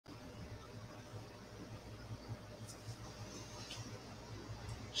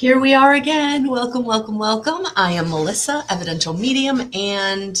Here we are again. Welcome, welcome, welcome. I am Melissa, evidential medium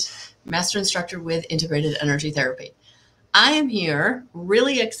and master instructor with integrated energy therapy. I am here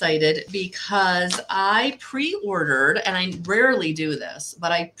really excited because I pre-ordered, and I rarely do this,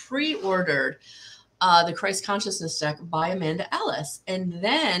 but I pre-ordered the Christ Consciousness deck by Amanda Ellis. And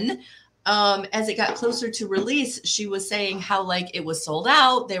then as it got closer to release, she was saying how like it was sold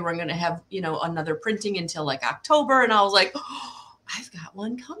out. They weren't going to have, another printing until like October. And I was like, oh, I've got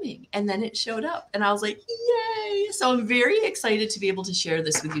one coming. And then it showed up and I was like, yay. So I'm very excited to be able to share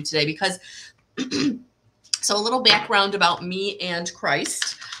this with you today because so a little background about me and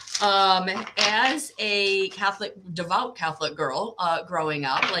Christ. As a Catholic, devout Catholic girl, growing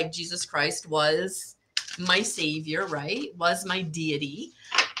up, like Jesus Christ was my savior, right? Was my deity.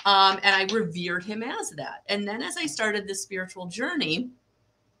 And I revered him as that. And then as I started this spiritual journey,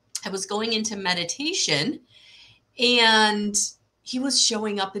 I was going into meditation and he was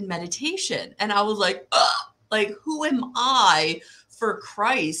showing up in meditation. And I was like, who am I for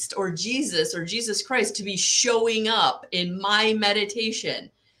Christ or Jesus Christ to be showing up in my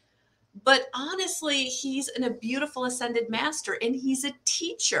meditation? But honestly, he's a beautiful ascended master and he's a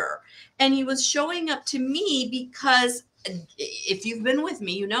teacher. And he was showing up to me because if you've been with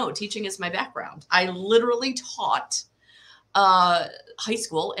me, you know, teaching is my background. I literally taught high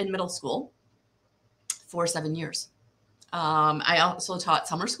school and middle school for 7 years. I also taught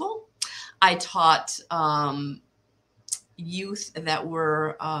summer school. I taught youth that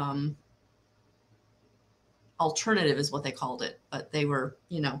were alternative is what they called it, but they were,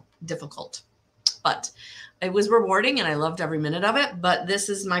 difficult. But it was rewarding and I loved every minute of it. But this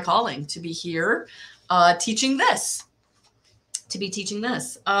is my calling, to be here teaching this.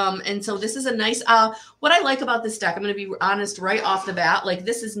 And so this is a nice, what I like about this deck, I'm going to be honest right off the bat, like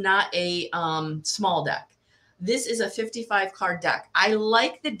this is not a small deck. This is a 55 card deck. I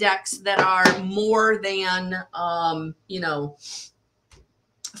like the decks that are more than,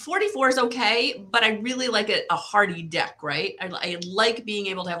 44 is okay, but I really like a hearty deck, right? I like being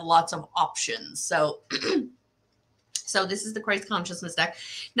able to have lots of options. So, so this is the Christ Consciousness deck.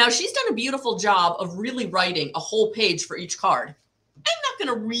 Now she's done a beautiful job of really writing a whole page for each card. I'm not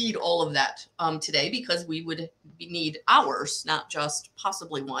going to read all of that today because we would need hours, not just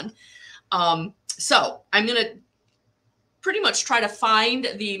possibly one. So I'm going to pretty much try to find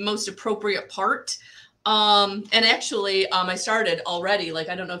the most appropriate part. And actually, I started already, like,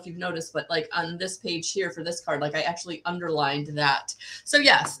 I don't know if you've noticed, but like on this page here for this card, like I actually underlined that. So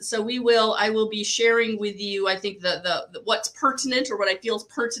yes, so I will be sharing with you, I think the what's pertinent or what I feel is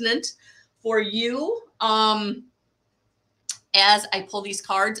pertinent for you. As I pull these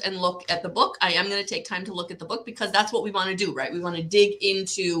cards and look at the book, I am going to take time to look at the book because that's what we want to do, right? We want to dig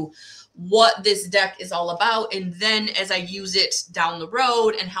into what this deck is all about. And then as I use it down the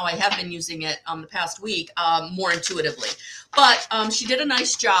road and how I have been using it the past week, more intuitively. But she did a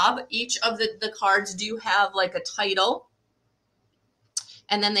nice job. Each of the cards do have like a title.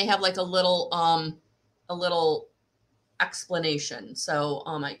 And then they have like a little explanation. So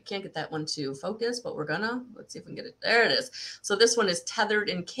I can't get that one to focus, but let's see if we can get it. There it is. So this one is tethered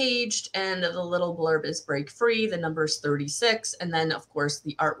and caged, and the little blurb is break free. The number is 36. And then of course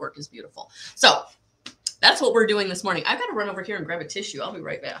the artwork is beautiful. So that's what we're doing this morning. I've got to run over here and grab a tissue. I'll be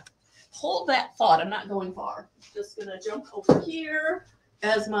right back. Hold that thought. I'm not going far. Just going to jump over here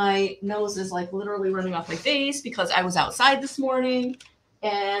as my nose is like literally running off my face because I was outside this morning.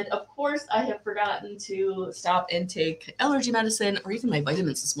 And of course, I have forgotten to stop and take allergy medicine or even my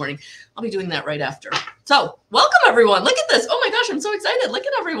vitamins this morning. I'll be doing that right after. So welcome, everyone. Look at this. Oh my gosh, I'm so excited. Look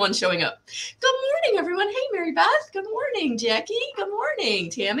at everyone showing up. Good morning, everyone. Hey, Mary Beth. Good morning, Jackie. Good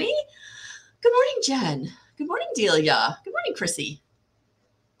morning, Tammy. Good morning, Jen. Good morning, Delia. Good morning, Chrissy.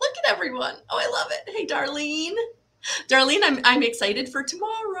 Look at everyone. Oh, I love it. Hey, Darlene. Darlene, I'm excited for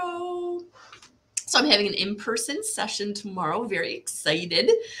tomorrow. So I'm having an in-person session tomorrow. Very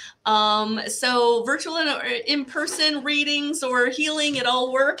excited. So virtual and in-person readings or healing, it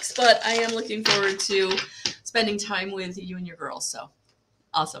all works. But I am looking forward to spending time with you and your girls. So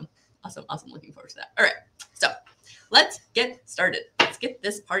awesome. Looking forward to that. All right. So let's get started. Let's get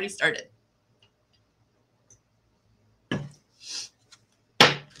this party started.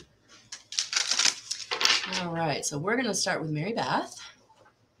 All right. So we're going to start with Mary Beth.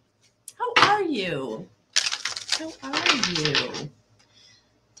 How are you? Da,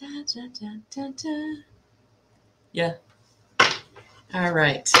 da, da, da, da. Yeah. All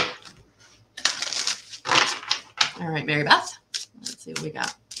right. All right, Mary Beth. Let's see what we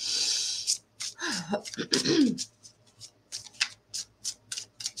got.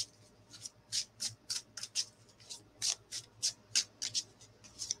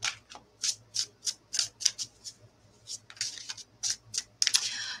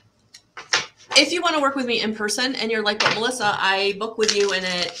 you want to work with me in person and you're like, but Melissa, I book with you and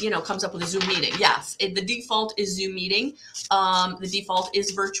it, comes up with a Zoom meeting. Yes, the default is Zoom meeting. The default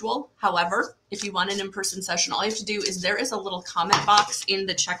is virtual. However, if you want an in-person session, all you have to do is there is a little comment box in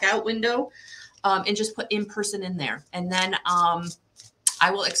the checkout window, and just put in person in there. And then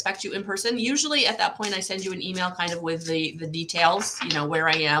I will expect you in person. Usually at that point, I send you an email kind of with the details, where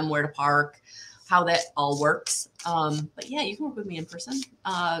I am, where to park, how that all works. But yeah, you can work with me in person.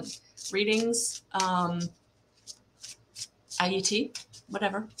 Readings, IUT,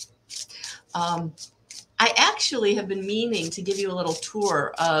 whatever. I actually have been meaning to give you a little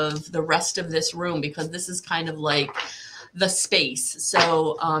tour of the rest of this room because this is kind of like the space.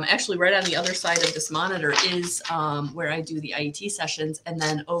 So actually right on the other side of this monitor is where I do the IET sessions. And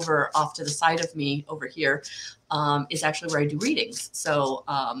then over off to the side of me over here is actually where I do readings. So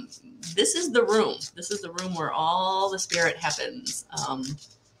this is the room. This is the room where all the spirit happens.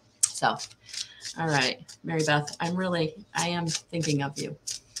 So, all right, Mary Beth, I am thinking of you.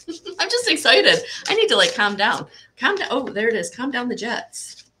 I'm just excited. I need to like calm down. Calm down. Oh, there it is. Calm down the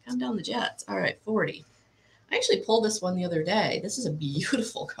jets. Calm down the jets. All right, 40. I actually pulled this one the other day. This is a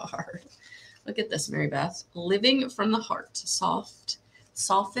beautiful card. Look at this, Mary Beth. Living from the heart. Soft,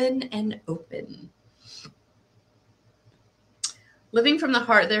 soften, and open. Living from the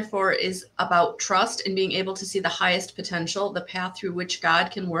heart, therefore, is about trust and being able to see the highest potential, the path through which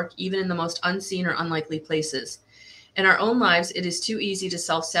God can work even in the most unseen or unlikely places. In our own lives, it is too easy to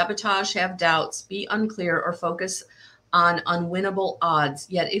self-sabotage, have doubts, be unclear, or focus on unwinnable odds.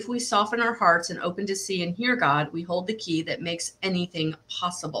 Yet if we soften our hearts and open to see and hear God, we hold the key that makes anything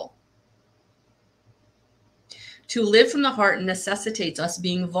possible. To live from the heart necessitates us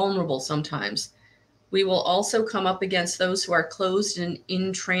being vulnerable sometimes. We will also come up against those who are closed and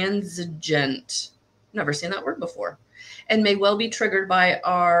intransigent. Never seen that word before. And may well be triggered by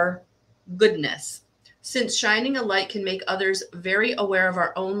our goodness. Since shining a light can make others very aware of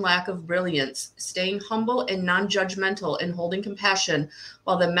our own lack of brilliance, staying humble and non-judgmental and holding compassion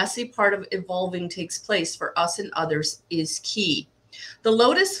while the messy part of evolving takes place for us and others is key. The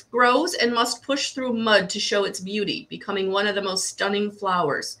lotus grows and must push through mud to show its beauty, becoming one of the most stunning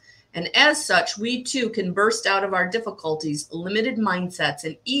flowers. And as such, we too can burst out of our difficulties, limited mindsets,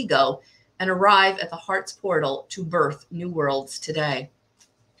 and ego and arrive at the heart's portal to birth new worlds today.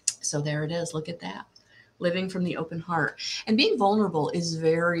 So there it is. Look at that. Living from the open heart. And being vulnerable is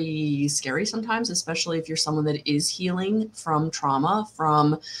very scary sometimes, especially if you're someone that is healing from trauma,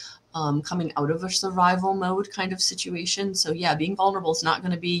 from coming out of a survival mode kind of situation. So yeah, being vulnerable is not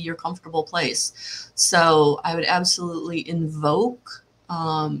going to be your comfortable place. So I would absolutely invoke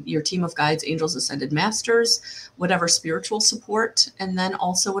your team of guides, angels, ascended masters, whatever spiritual support, and then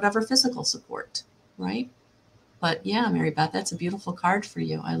also whatever physical support, right? But yeah, Mary Beth, that's a beautiful card for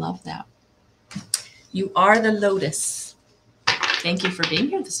you. I love that. You are the lotus. Thank you for being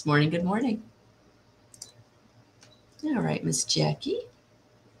here this morning. Good morning. All right, Miss Jackie.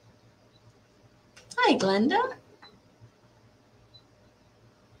 Hi, Glenda.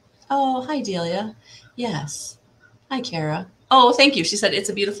 Oh, hi, Delia. Yes. Hi, Kara. Oh, thank you. She said it's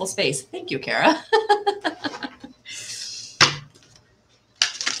a beautiful space. Thank you, Kara.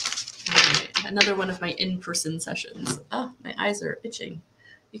 Right, another one of my in-person sessions. Oh, my eyes are itching.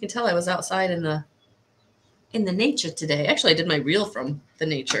 You can tell I was outside in the nature today. Actually, I did my reel from the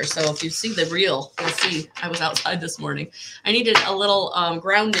nature. So if you see the reel, you'll see I was outside this morning. I needed a little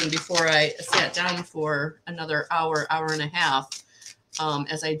grounding before I sat down for another hour and a half,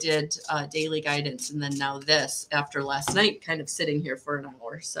 as I did daily guidance. And then now this after last night, kind of sitting here for an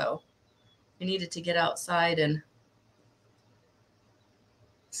hour. So I needed to get outside and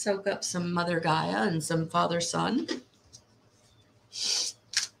soak up some Mother Gaia and some Father Son.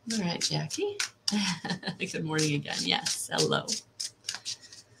 All right, Jackie. Good morning again. Yes. Hello.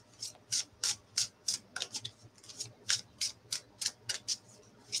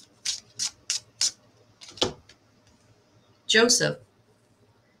 Joseph.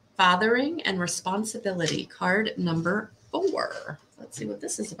 Fathering and responsibility. Card number 4. Let's see what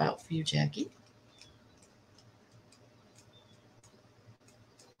this is about for you, Jackie.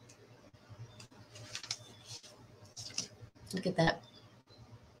 Look at that.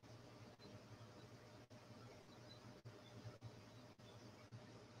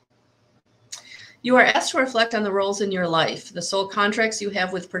 You are asked to reflect on the roles in your life, the soul contracts you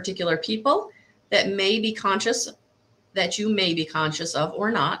have with particular people that you may be conscious of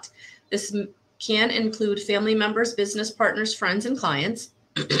or not. This can include family members, business partners, friends, and clients.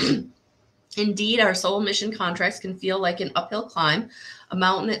 Indeed, our soul mission contracts can feel like an uphill climb, a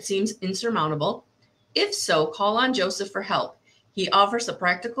mountain that seems insurmountable. If so, call on Joseph for help. He offers a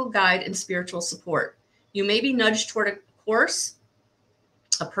practical guide and spiritual support. You may be nudged toward a course,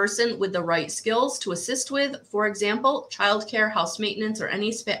 a person with the right skills to assist with, for example, childcare, house maintenance, or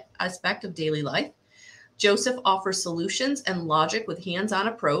any aspect of daily life. Joseph offers solutions and logic with hands-on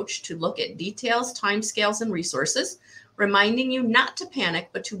approach to look at details, timescales, and resources, reminding you not to panic,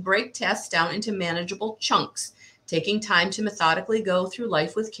 but to break tasks down into manageable chunks, taking time to methodically go through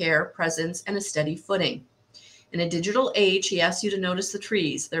life with care, presence, and a steady footing. In a digital age, he asks you to notice the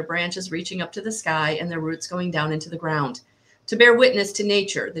trees, their branches reaching up to the sky and their roots going down into the ground, to bear witness to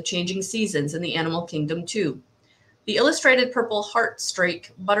nature, the changing seasons, and the animal kingdom too. The illustrated purple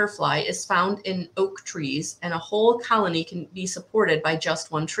heartstrake butterfly is found in oak trees, and a whole colony can be supported by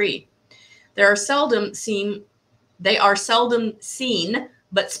just one tree. They are seldom seen,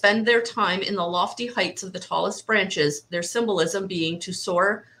 but spend their time in the lofty heights of the tallest branches, their symbolism being to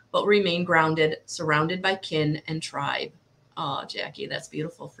soar but remain grounded, surrounded by kin and tribe. Oh, Jackie, that's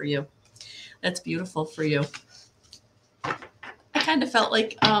beautiful for you. That's beautiful for you. I kind of felt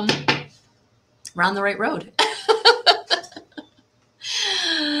like we're on the right road.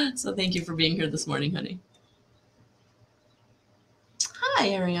 So thank you for being here this morning, honey. Hi,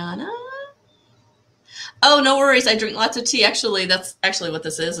 Ariana. Oh, no worries. I drink lots of tea. Actually, that's actually what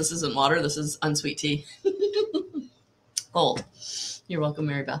this is. This isn't water. This is unsweet tea. Cold. You're welcome,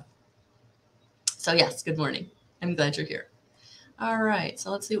 Mary Beth. So yes, good morning. I'm glad you're here. All right,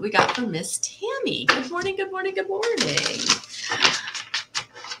 so let's see what we got from Miss Tammy. Good morning, good morning, good morning.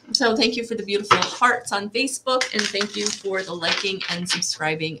 So thank you for the beautiful hearts on Facebook, and thank you for the liking and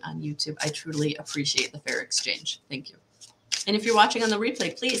subscribing on YouTube. I truly appreciate the fair exchange. Thank you. And if you're watching on the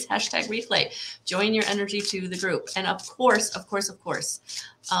replay, please hashtag replay. Join your energy to the group. And of course,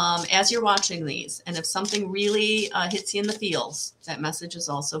 as you're watching these, and if something really hits you in the feels, that message is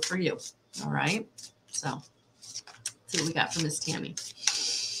also for you. All right? So let's see what we got from Miss Tammy.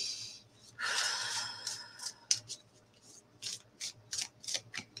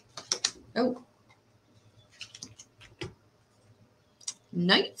 Oh.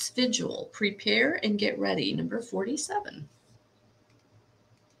 Night's Vigil. Prepare and get ready. Number 47.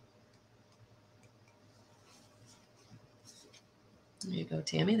 There you go,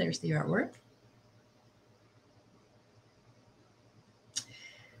 Tammy. There's the artwork.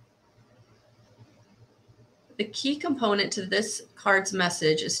 The key component to this card's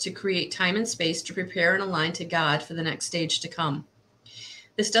message is to create time and space to prepare and align to God for the next stage to come.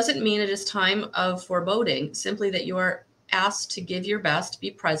 This doesn't mean it is time of foreboding, simply that you are asked to give your best, be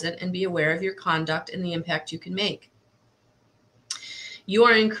present, and be aware of your conduct and the impact you can make. You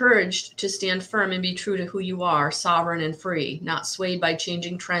are encouraged to stand firm and be true to who you are, sovereign and free, not swayed by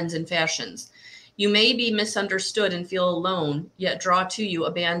changing trends and fashions. You may be misunderstood and feel alone, yet draw to you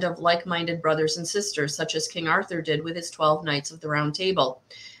a band of like-minded brothers and sisters, such as King Arthur did with his 12 Knights of the Round Table,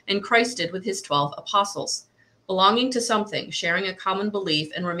 and Christ did with his 12 apostles. Belonging to something, sharing a common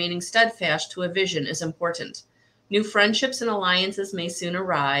belief, and remaining steadfast to a vision is important. New friendships and alliances may soon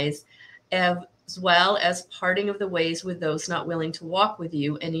arise, as well as parting of the ways with those not willing to walk with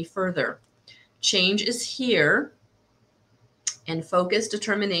you any further. Change is here, and focus,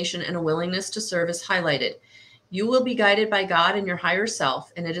 determination, and a willingness to serve is highlighted. You will be guided by God and your higher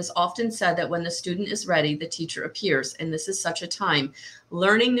self, and it is often said that when the student is ready, the teacher appears, and this is such a time,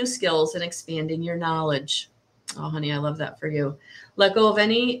 learning new skills and expanding your knowledge. Oh, honey, I love that for you. Let go of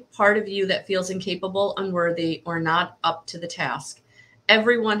any part of you that feels incapable, unworthy, or not up to the task.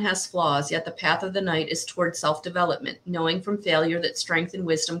 Everyone has flaws, yet the path of the knight is toward self-development, knowing from failure that strength and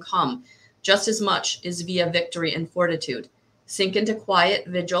wisdom come just as much as via victory and fortitude. Sink into quiet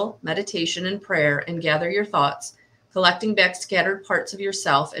vigil, meditation, and prayer, and gather your thoughts, collecting back scattered parts of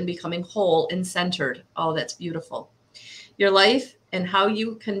yourself and becoming whole and centered. Oh, that's beautiful. Your life and how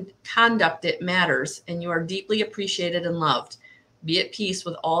you can conduct it matters, and you are deeply appreciated and loved. Be at peace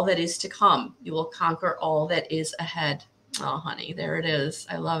with all that is to come. You will conquer all that is ahead. Oh, honey, there it is.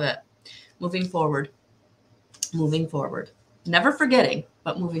 I love it. Moving forward. Moving forward. Never forgetting,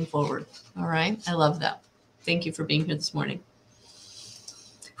 but moving forward. All right? I love that. Thank you for being here this morning.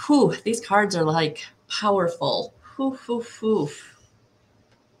 Whew, these cards are like powerful. Whew, whew, whew.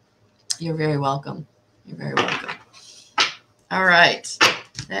 You're very welcome. You're very welcome. All right.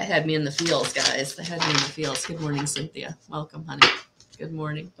 That had me in the feels, guys. That had me in the feels. Good morning, Cynthia. Welcome, honey. Good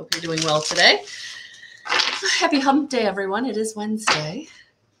morning. Hope you're doing well today. Happy hump day, everyone. It is Wednesday.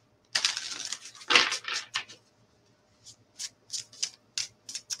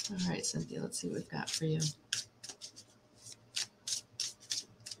 All right, Cynthia, let's see what we've got for you.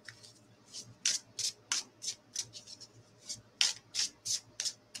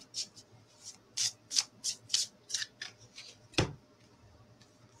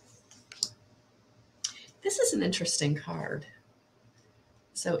 an interesting card.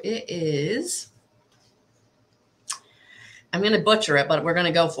 So it is, I'm going to butcher it, but we're going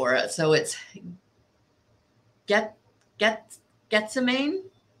to go for it. So it's Gethsemane,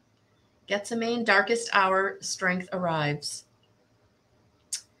 darkest hour, strength arrives.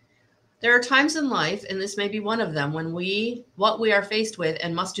 There are times in life, and this may be one of them, when what we are faced with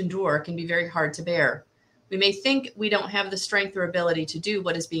and must endure can be very hard to bear. We may think we don't have the strength or ability to do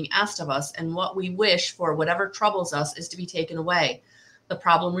what is being asked of us, and what we wish for, whatever troubles us, is to be taken away, the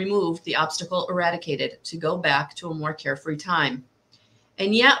problem removed, the obstacle eradicated, to go back to a more carefree time.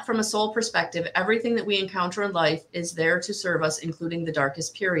 And yet, from a soul perspective, everything that we encounter in life is there to serve us, including the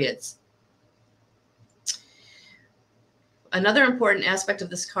darkest periods. Another important aspect of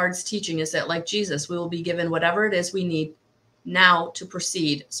this card's teaching is that, like Jesus, we will be given whatever it is we need now to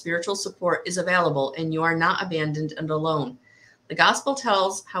proceed. Spiritual support is available, and you are not abandoned and alone. The gospel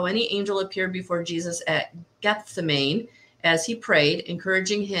tells how any angel appeared before Jesus at Gethsemane as he prayed,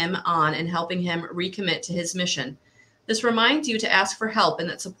 encouraging him on and helping him recommit to his mission. This reminds you to ask for help and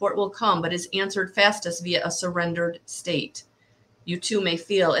that support will come, but is answered fastest via a surrendered state. You too may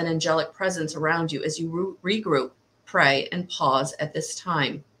feel an angelic presence around you as you regroup, pray, and pause at this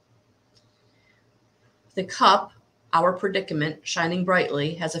time. The cup, our predicament, shining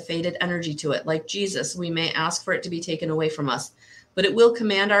brightly, has a faded energy to it. Like Jesus, we may ask for it to be taken away from us, but it will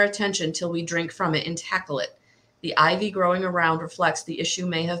command our attention till we drink from it and tackle it. The ivy growing around reflects the issue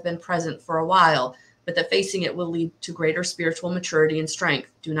may have been present for a while, but that facing it will lead to greater spiritual maturity and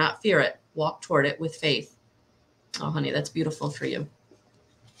strength. Do not fear it. Walk toward it with faith. Oh, honey, that's beautiful for you.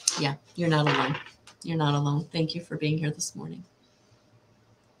 Yeah, you're not alone. You're not alone. Thank you for being here this morning.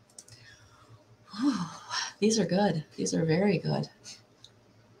 Oh, these are good. These are very good.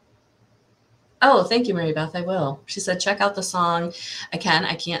 Oh, thank you, Mary Beth. I will. She said, check out the song. I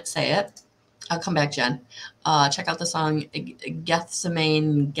can't say it. I'll come back, Jen. Check out the song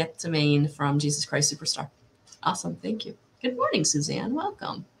Gethsemane from Jesus Christ Superstar. Awesome. Thank you. Good morning, Suzanne.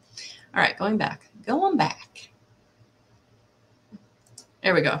 Welcome. All right, going back.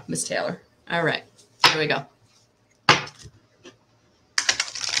 There we go, Miss Taylor. All right, here we go.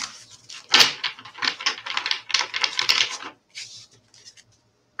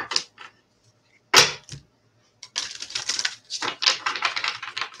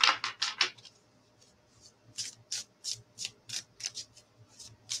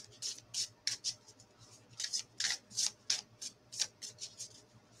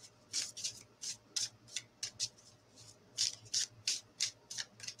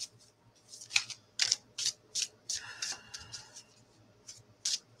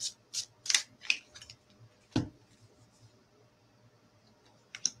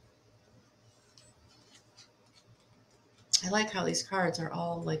 I like how these cards are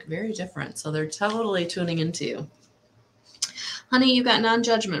all like very different. So they're totally tuning into you. Honey, you got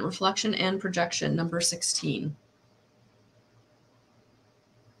non-judgment, reflection, and projection, number 16.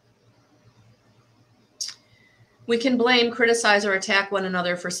 We can blame, criticize, or attack one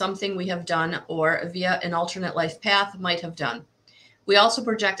another for something we have done or via an alternate life path might have done. We also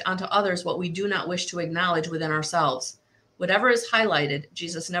project onto others what we do not wish to acknowledge within ourselves. Whatever is highlighted,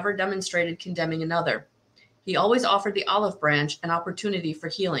 Jesus never demonstrated condemning another. He always offered the olive branch an opportunity for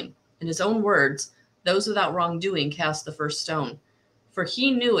healing. In his own words, those without wrongdoing cast the first stone. For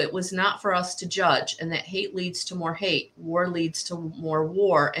he knew it was not for us to judge, and that hate leads to more hate, war leads to more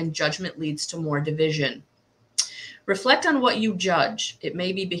war, and judgment leads to more division. Reflect on what you judge. It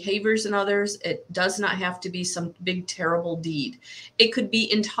may be behaviors in others. It does not have to be some big, terrible deed. It could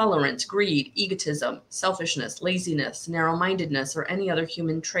be intolerance, greed, egotism, selfishness, laziness, narrow-mindedness, or any other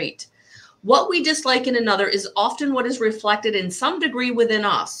human trait. What we dislike in another is often what is reflected in some degree within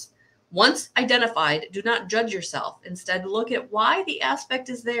us. Once identified, do not judge yourself. Instead, look at why the aspect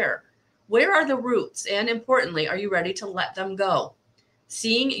is there. Where are the roots? And importantly, are you ready to let them go?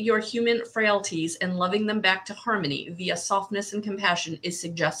 Seeing your human frailties and loving them back to harmony via softness and compassion is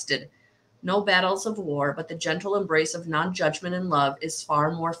suggested. No battles of war, but the gentle embrace of non-judgment and love is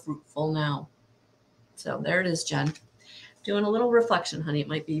far more fruitful now. So there it is, Jen. Doing a little reflection, honey. It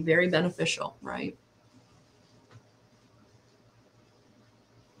might be very beneficial, right?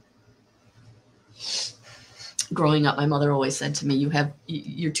 Growing up, my mother always said to me,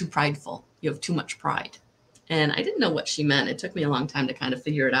 you're too prideful. You have too much pride. And I didn't know what she meant. It took me a long time to kind of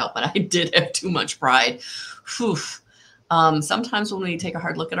figure it out, but I did have too much pride. Whew. Sometimes when we take a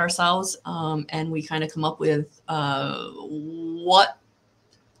hard look at ourselves and we kind of come up with what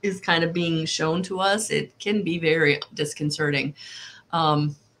is kind of being shown to us, it can be very disconcerting.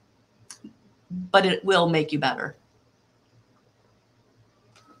 But it will make you better.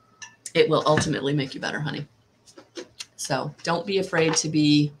 It will ultimately make you better, honey. So don't be afraid to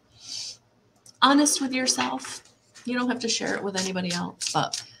be honest with yourself. You don't have to share it with anybody else,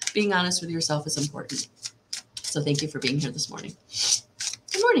 but being honest with yourself is important. So thank you for being here this morning.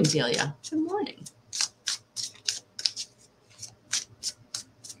 Good morning, Delia. Good morning.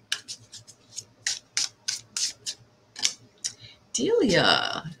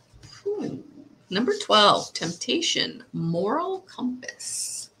 Delia. Ooh. Number 12, temptation, moral compass.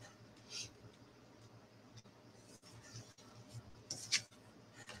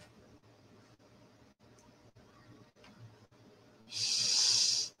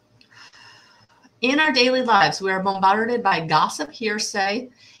 In our daily lives, we are bombarded by gossip, hearsay,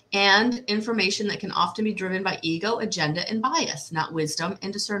 and information that can often be driven by ego, agenda, and bias, not wisdom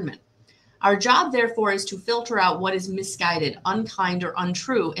and discernment. Our job, therefore, is to filter out what is misguided, unkind, or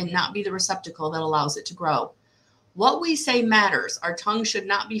untrue, and not be the receptacle that allows it to grow. What we say matters. Our tongue should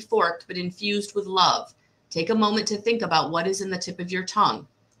not be forked, but infused with love. Take a moment to think about what is in the tip of your tongue.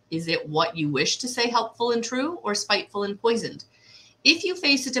 Is it what you wish to say, helpful and true, or spiteful and poisoned? If you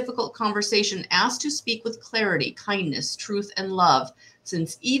face a difficult conversation, ask to speak with clarity, kindness, truth, and love,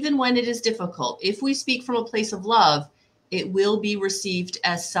 since even when it is difficult, if we speak from a place of love, it will be received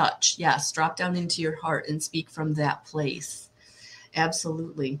as such. Yes, drop down into your heart and speak from that place.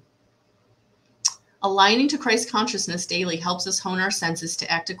 Absolutely. Aligning to Christ consciousness daily helps us hone our senses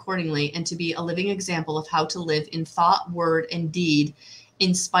to act accordingly and to be a living example of how to live in thought, word, and deed,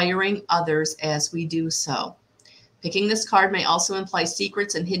 inspiring others as we do so. Picking this card may also imply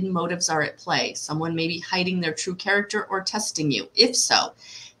secrets and hidden motives are at play. Someone may be hiding their true character or testing you. If so,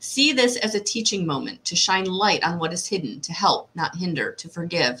 see this as a teaching moment to shine light on what is hidden, to help, not hinder, to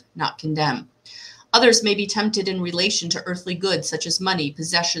forgive, not condemn. Others may be tempted in relation to earthly goods such as money,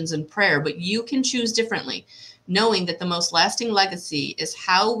 possessions, and prayer, but you can choose differently, knowing that the most lasting legacy is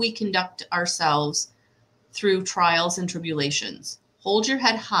how we conduct ourselves through trials and tribulations. Hold your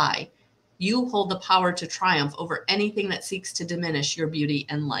head high. You hold the power to triumph over anything that seeks to diminish your beauty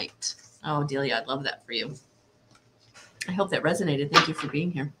and light. Oh, Delia, I'd love that for you. I hope that resonated. Thank you for being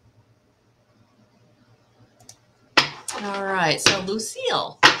here. All right, so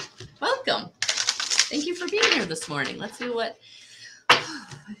Lucille, welcome. Thank you for being here this morning. Let's see what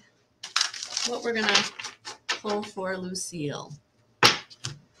we're going to pull for Lucille.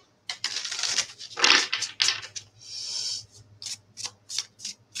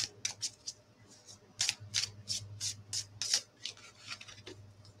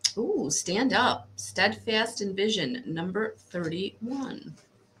 Ooh, stand up, steadfast in vision, number 31.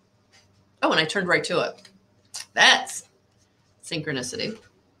 Oh, and I turned right to it. That's synchronicity.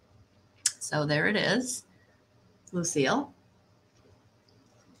 So there it is, Lucille.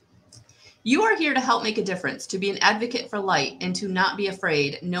 You are here to help make a difference, to be an advocate for light, and to not be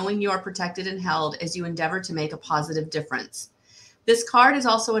afraid, knowing you are protected and held as you endeavor to make a positive difference. This card is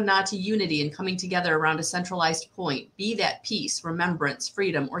also a nod to unity and coming together around a centralized point, be that peace, remembrance,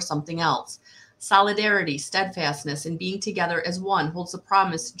 freedom, or something else. Solidarity, steadfastness, and being together as one holds the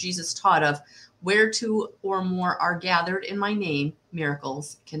promise Jesus taught of where two or more are gathered in my name,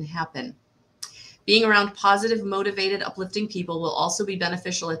 miracles can happen. Being around positive, motivated, uplifting people will also be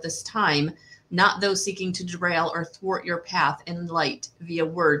beneficial at this time, not those seeking to derail or thwart your path in light via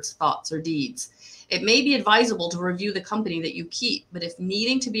words, thoughts, or deeds. It may be advisable to review the company that you keep, but if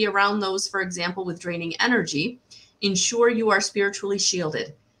needing to be around those, for example, with draining energy, ensure you are spiritually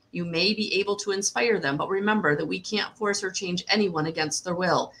shielded. You may be able to inspire them, but remember that we can't force or change anyone against their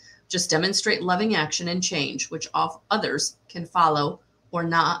will. Just demonstrate loving action and change, which others can follow or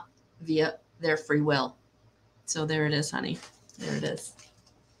not via their free will. So there it is, honey. There it is.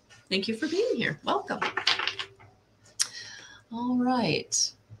 Thank you for being here. Welcome. All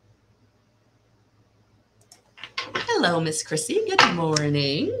right. Hello, Miss Chrissy. Good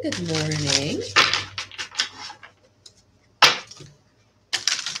morning. Good morning.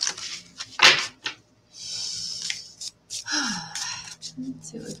 Let's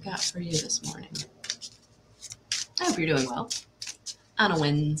see what we've got for you this morning. I hope you're doing well on a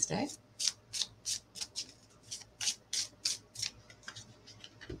Wednesday.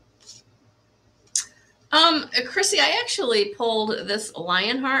 Chrissy, I actually pulled this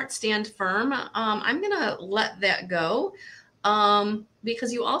Lionheart, Stand Firm. I'm going to let that go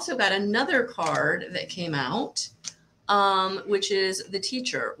because you also got another card that came out, which is the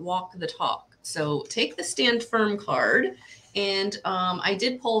Teacher, Walk the Talk. So take the Stand Firm card. And I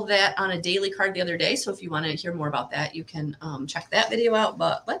did pull that on a daily card the other day. So if you want to hear more about that, you can check that video out.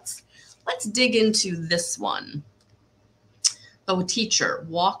 But let's dig into this one. Oh, Teacher,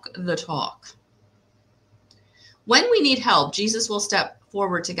 Walk the Talk. When we need help, Jesus will step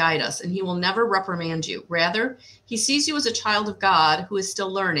forward to guide us, and he will never reprimand you. Rather, he sees you as a child of God who is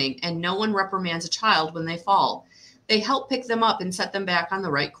still learning, and no one reprimands a child when they fall. They help pick them up and set them back on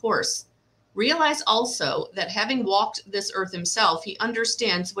the right course. Realize also that having walked this earth himself, he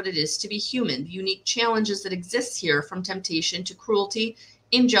understands what it is to be human, the unique challenges that exist here, from temptation to cruelty,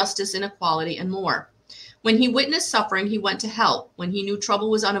 injustice, inequality, and more. When he witnessed suffering, he went to help. When he knew trouble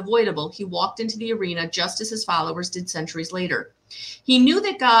was unavoidable, he walked into the arena just as his followers did centuries later. He knew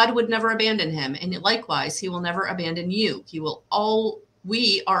that God would never abandon him, and likewise, he will never abandon you.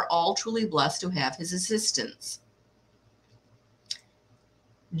 We are all truly blessed to have his assistance.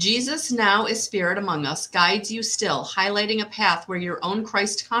 Jesus now is spirit among us, guides you still, highlighting a path where your own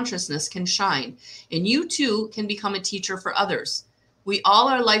Christ consciousness can shine, and you too can become a teacher for others. We all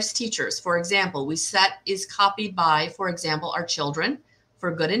are life's teachers. For example, we set is copied by, for example, our children,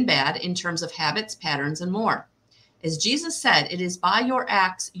 for good and bad, in terms of habits, patterns, and more. As Jesus said, it is by your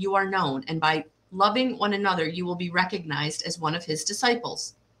acts you are known, and by loving one another you will be recognized as one of his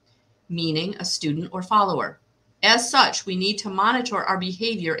disciples, meaning a student or follower. As such, we need to monitor our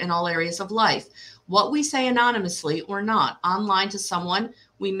behavior in all areas of life. What we say anonymously or not online to someone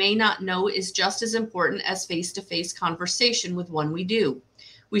we may not know is just as important as face-to-face conversation with one we do.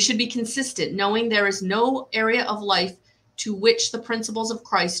 We should be consistent, knowing there is no area of life to which the principles of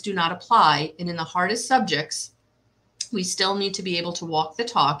Christ do not apply, and in the hardest subjects, we still need to be able to walk the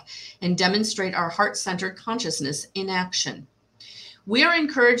talk and demonstrate our heart-centered consciousness in action. We are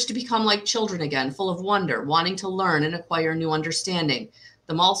encouraged to become like children again, full of wonder, wanting to learn and acquire new understanding.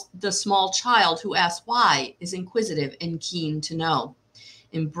 The small child who asks why is inquisitive and keen to know.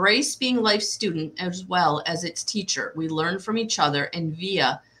 Embrace being life's student as well as its teacher. We learn from each other, and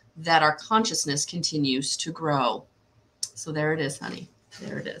via that our consciousness continues to grow. So there it is, honey.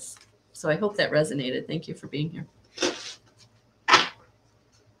 There it is. So I hope that resonated. Thank you for being here.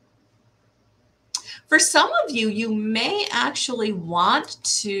 For some of you, you may actually want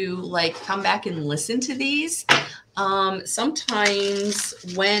to come back and listen to these. Sometimes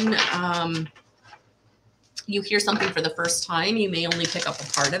when you hear something for the first time, you may only pick up a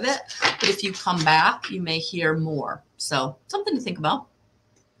part of it. But if you come back, you may hear more. So something to think about.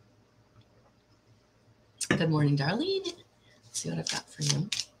 Good morning, Darlene. Let's see what I've got for you.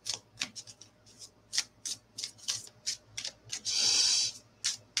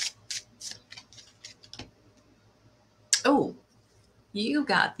 Oh, you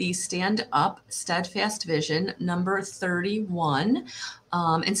got the Stand Up Steadfast Vision number 31.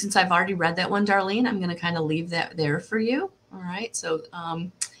 And since I've already read that one, Darlene, I'm going to kind of leave that there for you. All right. So,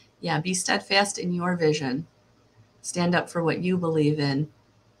 yeah, be steadfast in your vision. Stand up for what you believe in.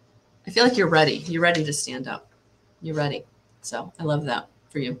 I feel like you're ready. You're ready to stand up. You're ready. So I love that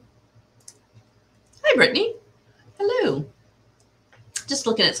for you. Hi, Brittany. Hello. Just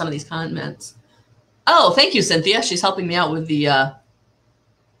looking at some of these comments. Oh, thank you, Cynthia. She's helping me out with the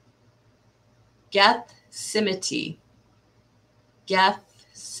Gethsemane.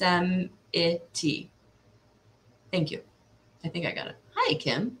 Thank you. I think I got it. Hi,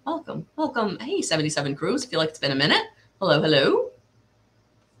 Kim. Welcome. Welcome. Hey, 77 Cruise. I feel like it's been a minute. Hello, hello.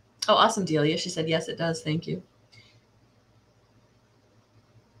 Oh, awesome, Delia. She said, yes, it does. Thank you.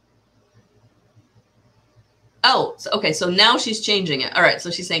 Oh, so, okay. So now she's changing it. All right.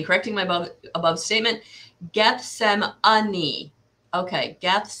 So she's saying, correcting my above statement, Gethsemane. Okay.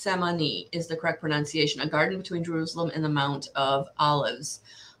 Gethsemane is the correct pronunciation. A garden between Jerusalem and the Mount of Olives.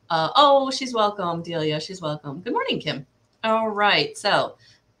 Oh, she's welcome, Delia. She's welcome. Good morning, Kim. All right. So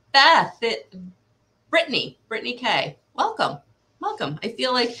Brittany K. Welcome. Welcome. I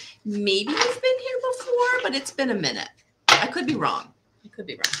feel like maybe you've been here before, but it's been a minute. I could be wrong.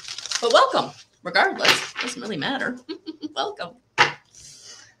 But welcome. Regardless, doesn't really matter. Welcome.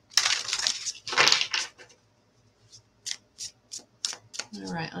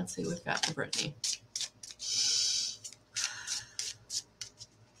 All right, let's see what we've got for Brittany.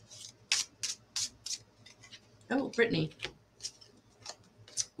 Oh, Brittany.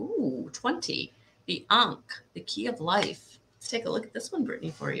 Ooh, 20. The Ankh, the key of life. Let's take a look at this one,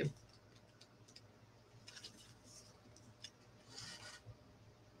 Brittany, for you.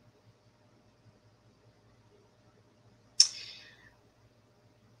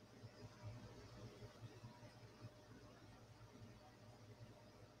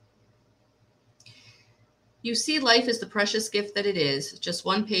 You see life as the precious gift that it is, just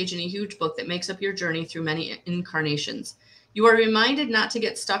one page in a huge book that makes up your journey through many incarnations. You are reminded not to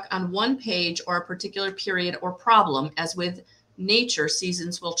get stuck on one page or a particular period or problem, as with nature,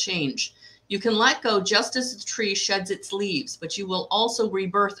 seasons will change. You can let go just as the tree sheds its leaves, but you will also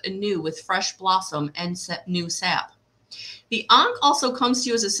rebirth anew with fresh blossom and new sap. The Ankh also comes to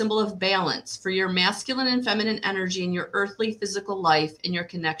you as a symbol of balance for your masculine and feminine energy in your earthly physical life and your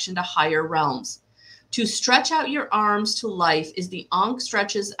connection to higher realms. To stretch out your arms to life is the Ankh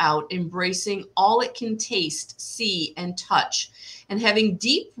stretches out, embracing all it can taste, see, and touch, and having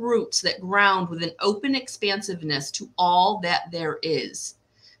deep roots that ground with an open expansiveness to all that there is.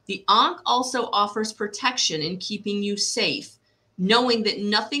 The Ankh also offers protection in keeping you safe, knowing that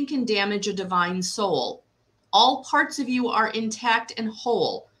nothing can damage a divine soul. All parts of you are intact and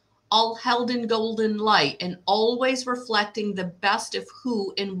whole, all held in golden light, and always reflecting the best of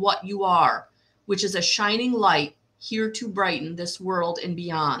who and what you are, which is a shining light here to brighten this world and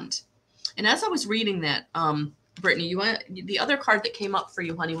beyond. And as I was reading that, Brittany, the other card that came up for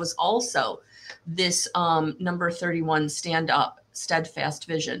you, honey, was also this number 31, stand up, steadfast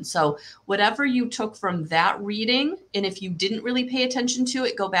vision. So whatever you took from that reading, and if you didn't really pay attention to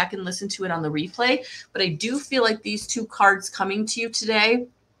it, go back and listen to it on the replay. But I do feel like these two cards coming to you today,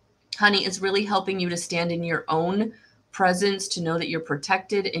 honey, is really helping you to stand in your own presence, to know that you're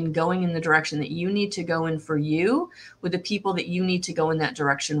protected and going in the direction that you need to go in for you, with the people that you need to go in that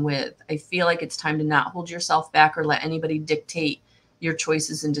direction with. I feel like it's time to not hold yourself back or let anybody dictate your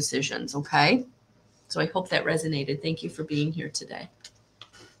choices and decisions, okay? So I hope that resonated. Thank you for being here today.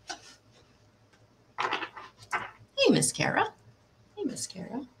 Hey, Miss Kara. Hey, Miss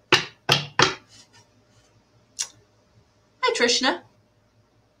Kara. Hi, Trishna.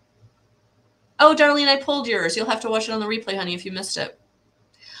 Oh, Darlene, I pulled yours. You'll have to watch it on the replay, honey, if you missed it.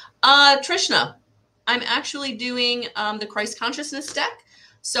 Trishna, I'm actually doing the Christ Consciousness deck.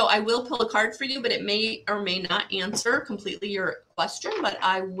 So I will pull a card for you, but it may or may not answer completely your question. But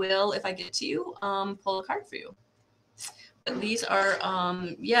I will, if I get to you, pull a card for you. But these are,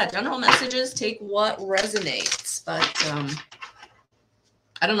 general messages. Take what resonates. But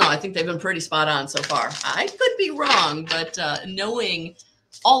I don't know. I think they've been pretty spot on so far. I could be wrong, but knowing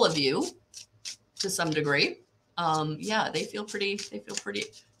all of you, to some degree, they feel pretty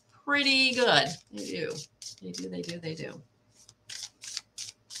good. They do.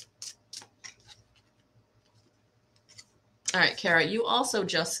 All right, Kara, you also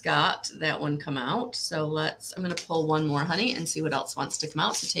just got that one come out. So I'm going to pull one more, honey, and see what else wants to come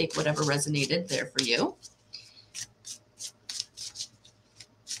out. So take whatever resonated there for you.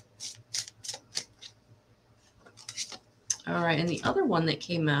 All right, and the other one that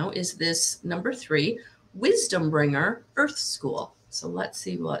came out is this number 3, Wisdom Bringer, Earth School. So let's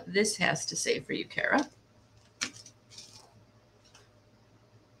see what this has to say for you, Kara.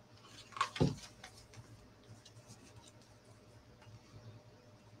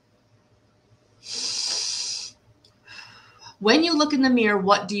 When you look in the mirror,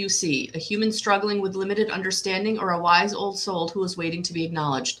 what do you see? A human struggling with limited understanding, or a wise old soul who is waiting to be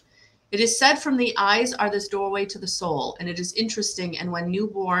acknowledged? It is said from the eyes are this doorway to the soul, and it is interesting, and when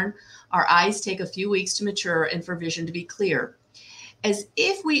newborn, our eyes take a few weeks to mature and for vision to be clear. As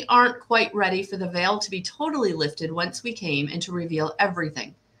if we aren't quite ready for the veil to be totally lifted whence we came and to reveal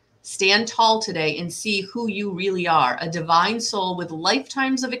everything. Stand tall today and see who you really are, a divine soul with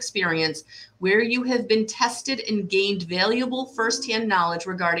lifetimes of experience where you have been tested and gained valuable firsthand knowledge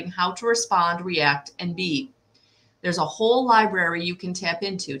regarding how to respond, react, and be. There's a whole library you can tap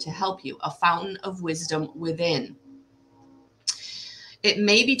into to help you, a fountain of wisdom within. It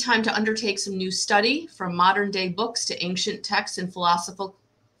may be time to undertake some new study, from modern day books to ancient texts and philosophical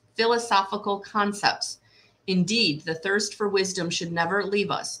concepts. Indeed, the thirst for wisdom should never leave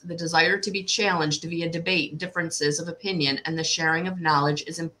us. The desire to be challenged via debate, differences of opinion, and the sharing of knowledge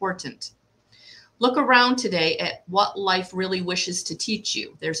is important. Look around today at what life really wishes to teach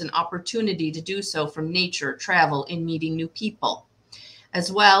you. There's an opportunity to do so from nature, travel, and meeting new people,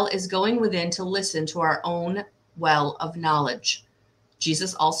 as well as going within to listen to our own well of knowledge.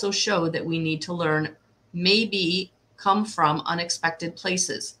 Jesus also showed that we need to learn, maybe come from unexpected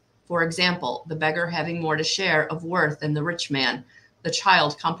places. For example, the beggar having more to share of worth than the rich man, the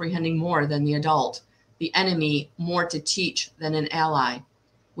child comprehending more than the adult, the enemy more to teach than an ally.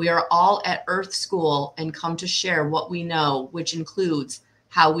 We are all at Earth School and come to share what we know, which includes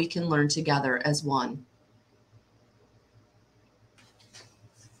how we can learn together as one.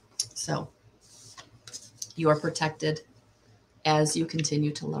 So you are protected as you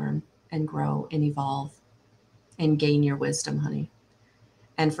continue to learn and grow and evolve and gain your wisdom, honey.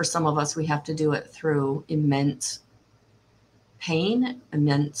 And for some of us, we have to do it through immense pain,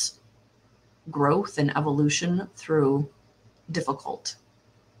 immense growth and evolution through difficult.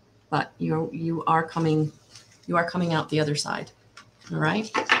 But you are coming out the other side. All right?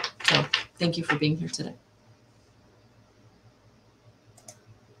 So thank you for being here today.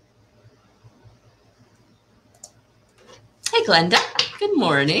 Hi, Glenda. Good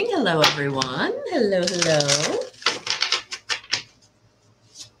morning. Hello, everyone. Hello, hello.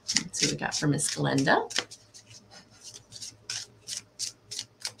 Let's see what we got for Miss Glenda.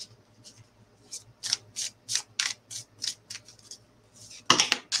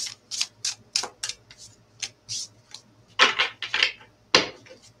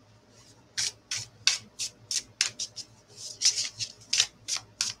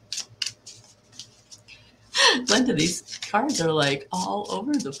 Glenda, these cards are like all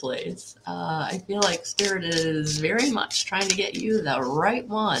over the place. I feel like Spirit is very much trying to get you the right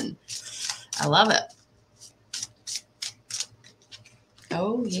one. I love it.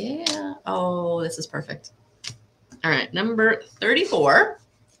 Oh, yeah. Oh, this is perfect. All right, number 34.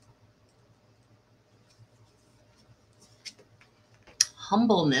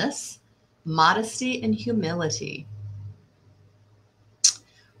 Humbleness, modesty, and humility.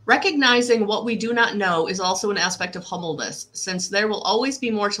 Recognizing what we do not know is also an aspect of humbleness, since there will always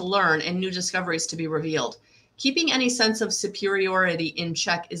be more to learn and new discoveries to be revealed. Keeping any sense of superiority in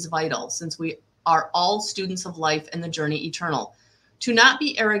check is vital, since we are all students of life and the journey eternal. To not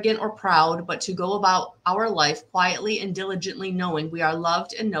be arrogant or proud, but to go about our life quietly and diligently knowing we are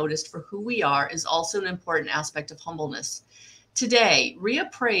loved and noticed for who we are is also an important aspect of humbleness. Today,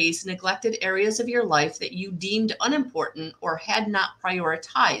 reappraise neglected areas of your life that you deemed unimportant or had not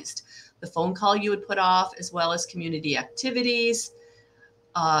prioritized. The phone call you would put off, as well as community activities.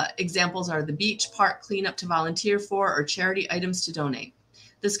 Examples are the beach, park cleanup to volunteer for, or charity items to donate.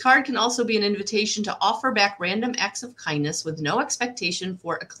 This card can also be an invitation to offer back random acts of kindness with no expectation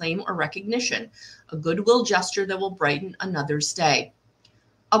for acclaim or recognition, a goodwill gesture that will brighten another's day.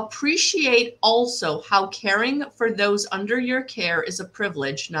 Appreciate also how caring for those under your care is a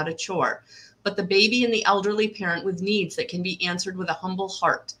privilege, not a chore, but the baby and the elderly parent with needs that can be answered with a humble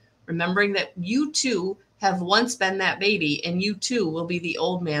heart, remembering that you too have once been that baby and you too will be the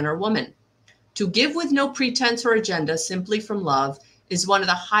old man or woman. To give with no pretense or agenda, simply from love, is one of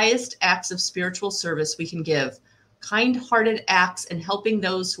the highest acts of spiritual service we can give. Kind-hearted acts and helping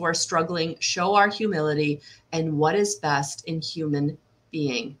those who are struggling show our humility and what is best in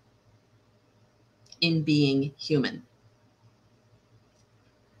being human.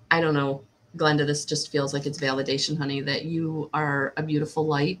 I don't know, Glenda, this just feels like it's validation, honey, that you are a beautiful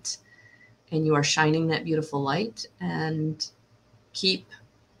light and you are shining that beautiful light, and keep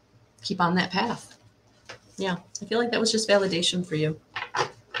on that path. Yeah, I feel like that was just validation for you.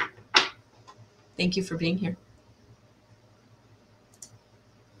 Thank you for being here.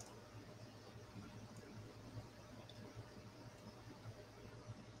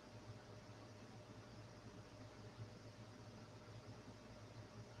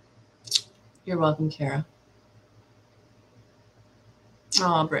 You're welcome, Kara.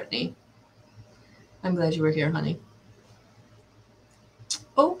 Oh, Brittany. I'm glad you were here, honey.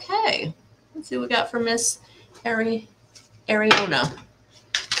 Okay. Let's see what we got for Miss Ariona.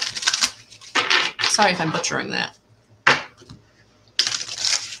 Sorry if I'm butchering that.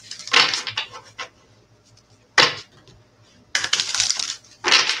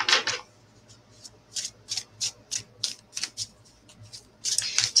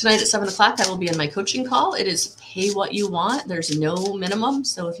 Tonight at 7 o'clock, I will be in my coaching call. It is pay what you want. There's no minimum.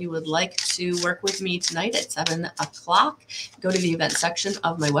 So if you would like to work with me tonight at 7 o'clock, go to the event section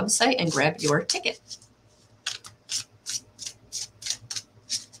of my website and grab your ticket.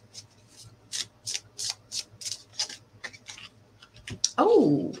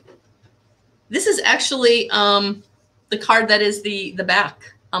 Oh, this is actually the card that is the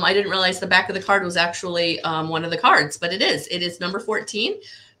back. I didn't realize the back of the card was actually one of the cards, but it is. It is number 14.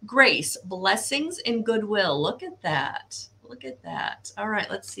 Grace, blessings, and goodwill. Look at that. Look at that. All right,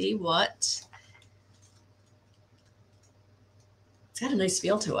 let's see what. It's got a nice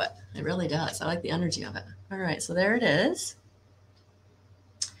feel to it. It really does. I like the energy of it. All right, so there it is.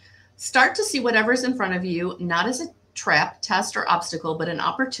 Start to see whatever's in front of you, not as a trap, test, or obstacle, but an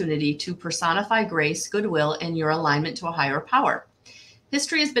opportunity to personify grace, goodwill, and your alignment to a higher power.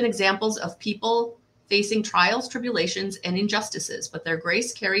 History has been examples of people facing trials, tribulations, and injustices, but their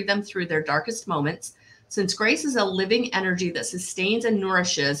grace carried them through their darkest moments, since grace is a living energy that sustains and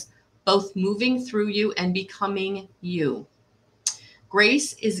nourishes, both moving through you and becoming you.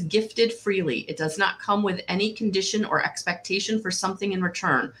 Grace is gifted freely. It does not come with any condition or expectation for something in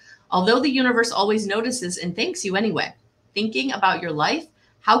return, although the universe always notices and thanks you anyway. Thinking about your life,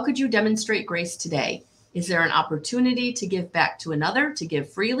 how could you demonstrate grace today? Is there an opportunity to give back to another, to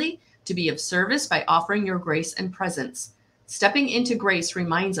give freely, to be of service by offering your grace and presence? Stepping into grace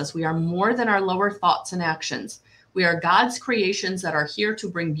reminds us we are more than our lower thoughts and actions. We are God's creations that are here to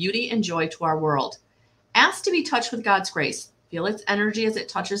bring beauty and joy to our world. Ask to be touched with God's grace. Feel its energy as it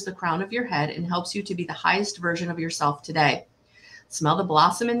touches the crown of your head and helps you to be the highest version of yourself today. Smell the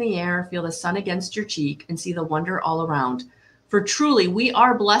blossom in the air, feel the sun against your cheek, and see the wonder all around. For truly, we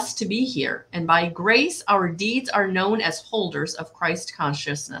are blessed to be here, and by grace, our deeds are known as holders of Christ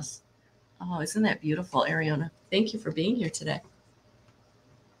consciousness. Oh, isn't that beautiful, Ariana? Thank you for being here today.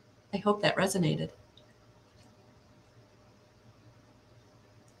 I hope that resonated.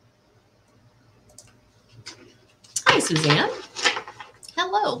 Hi, Suzanne.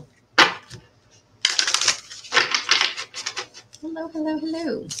 Hello. Hello, hello,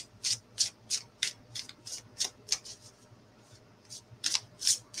 hello.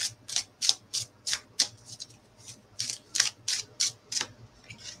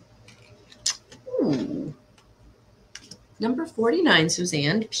 Ooh. Number 49,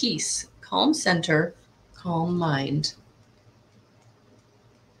 Suzanne, peace, calm center, calm mind.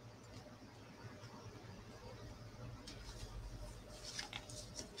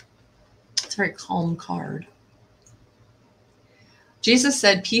 It's a very calm card. Jesus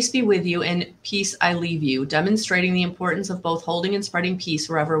said, "Peace be with you, and peace I leave you," demonstrating the importance of both holding and spreading peace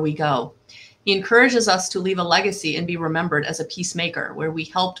wherever we go. He encourages us to leave a legacy and be remembered as a peacemaker, where we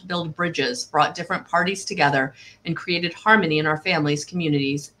helped build bridges, brought different parties together, and created harmony in our families,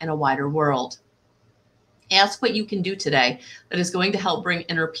 communities, and a wider world. Ask what you can do today that is going to help bring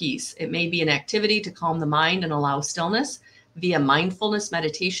inner peace. It may be an activity to calm the mind and allow stillness via mindfulness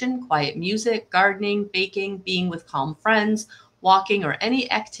meditation, quiet music, gardening, baking, being with calm friends, walking, or any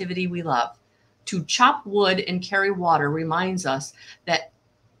activity we love. To chop wood and carry water reminds us that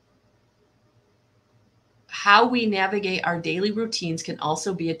how we navigate our daily routines can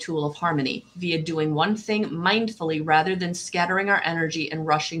also be a tool of harmony via doing one thing mindfully rather than scattering our energy and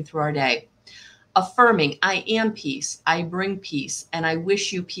rushing through our day. Affirming, "I am peace, I bring peace, and I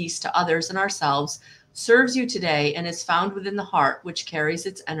wish you peace to others and ourselves," serves you today and is found within the heart, which carries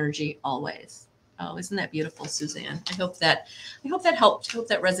its energy always. Oh, isn't that beautiful, Suzanne? I hope that helped. I hope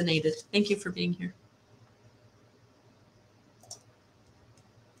that resonated. Thank you for being here.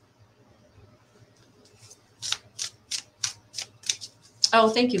 Oh,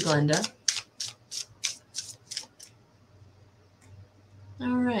 thank you, Glenda.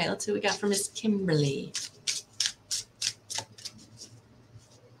 All right, let's see what we got from Miss Kimberly.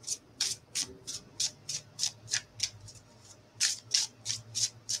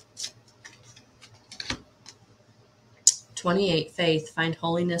 "28, faith, find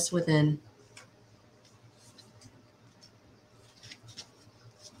holiness within."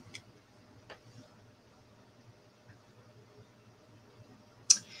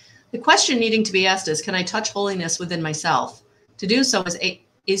 The question needing to be asked is, can I touch holiness within myself? To do so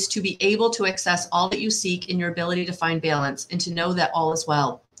is to be able to access all that you seek in your ability to find balance and to know that all is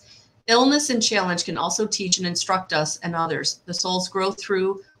well. Illness and challenge can also teach and instruct us and others. The soul's growth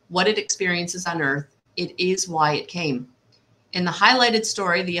through what it experiences on earth. It is why it came. In the highlighted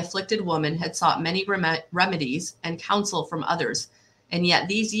story, the afflicted woman had sought many remedies and counsel from others, and yet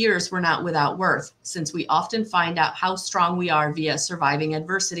these years were not without worth, since we often find out how strong we are via surviving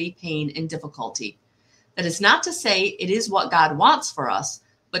adversity, pain, and difficulty. That is not to say it is what God wants for us,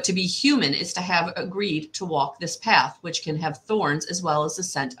 but to be human is to have agreed to walk this path, which can have thorns as well as the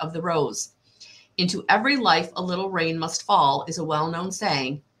scent of the rose. Into every life a little rain must fall is a well-known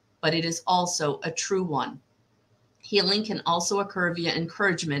saying, but it is also a true one. Healing can also occur via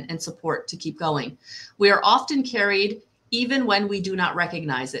encouragement and support to keep going. We are often carried even when we do not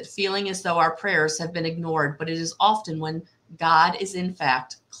recognize it, feeling as though our prayers have been ignored, but it is often when God is in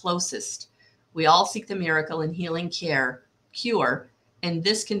fact closest. We all seek the miracle and healing cure, and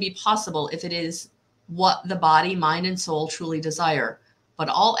this can be possible if it is what the body, mind, and soul truly desire. But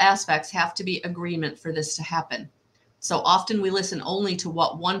all aspects have to be agreement for this to happen. So often we listen only to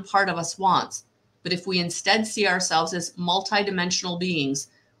what one part of us wants, but if we instead see ourselves as multidimensional beings,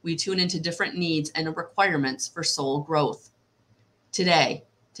 we tune into different needs and requirements for soul growth. Today,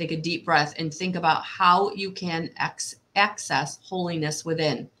 take a deep breath and think about how you can access holiness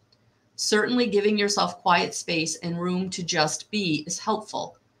within. Certainly, giving yourself quiet space and room to just be is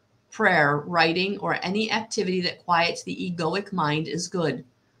helpful. Prayer, writing, or any activity that quiets the egoic mind is good.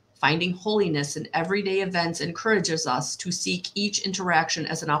 Finding holiness in everyday events encourages us to seek each interaction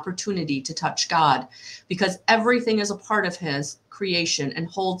as an opportunity to touch God, because everything is a part of His creation and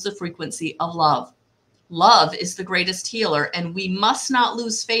holds the frequency of love. Love is the greatest healer, and we must not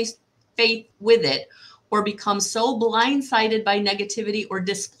lose faith with it or become so blindsided by negativity or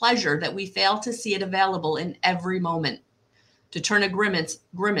displeasure that we fail to see it available in every moment. To turn a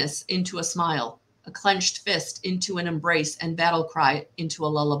grimace into a smile, a clenched fist into an embrace, and battle cry into a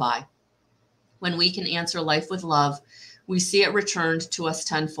lullaby. When we can answer life with love, we see it returned to us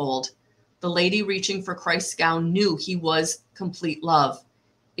tenfold. The lady reaching for Christ's gown knew he was complete love.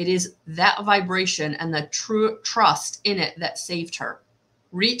 It is that vibration and the true trust in it that saved her.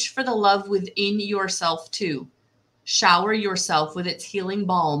 Reach for the love within yourself too. Shower yourself with its healing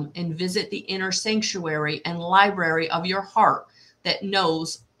balm and visit the inner sanctuary and library of your heart that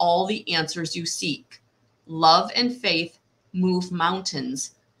knows all the answers you seek. Love and faith move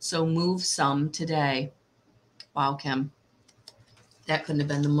mountains, so move some today. Wow, Kim. That couldn't have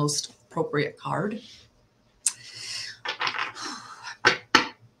been the most appropriate card.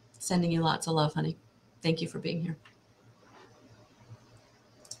 Sending you lots of love, honey. Thank you for being here.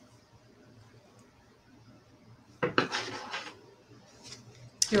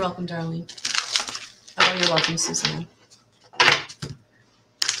 You're welcome, Darlene. Oh, you're welcome, Suzanne.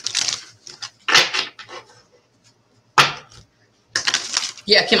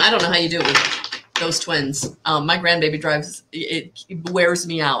 Yeah, Kim, I don't know how you do it with those twins. My grandbaby drives, it wears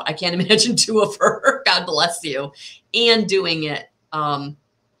me out. I can't imagine two of her. God bless you. And doing it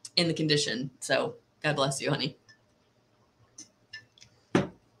in the condition. So God bless you, honey.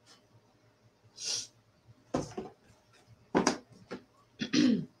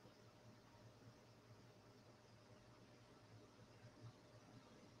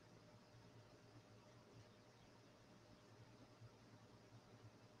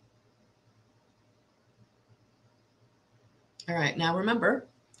 All right. Now, remember,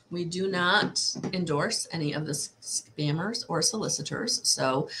 we do not endorse any of the spammers or solicitors.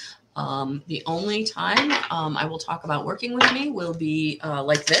 So the only time I will talk about working with me will be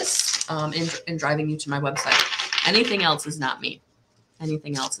like this in driving you to my website. Anything else is not me.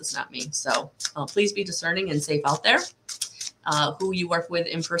 Anything else is not me. So please be discerning and safe out there who you work with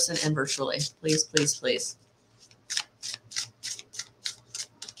in person and virtually. Please, please, please.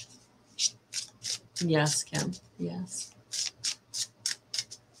 Yes, Kim. Yes.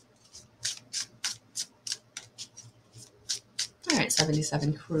 All right,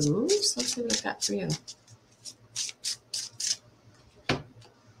 77 Cruise. Let's see what I've got for you.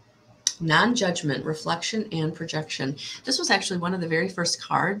 Non-judgment, reflection, and projection. This was actually one of the very first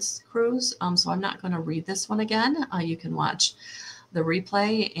cards, Cruise. So I'm not going to read this one again. You can watch the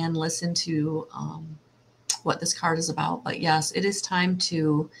replay and listen to what this card is about. But yes, it is time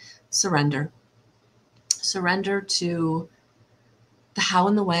to surrender. Surrender to the how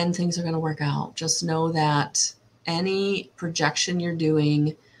and the when things are going to work out. Just know that any projection you're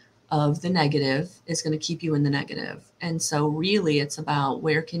doing of the negative is going to keep you in the negative. And so really it's about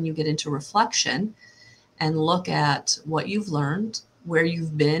where can you get into reflection and look at what you've learned, where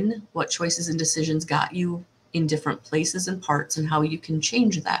you've been, what choices and decisions got you in different places and parts, and how you can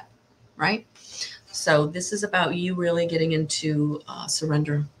change that, right? So this is about you really getting into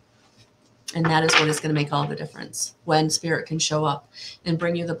surrender. And that is what is going to make all the difference when spirit can show up and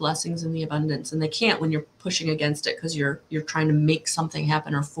bring you the blessings and the abundance. And they can't when you're pushing against it because you're trying to make something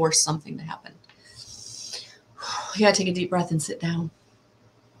happen or force something to happen. You got to take a deep breath and sit down.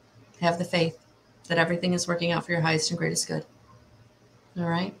 Have the faith that everything is working out for your highest and greatest good. All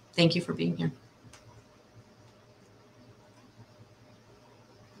right. Thank you for being here.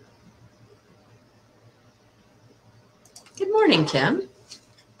 Good morning, Kim.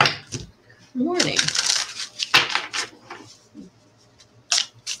 Good morning.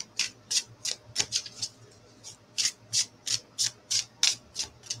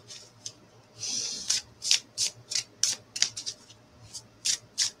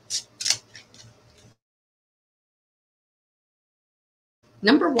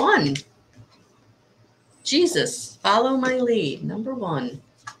 Number 1. Jesus, follow my lead. Number 1.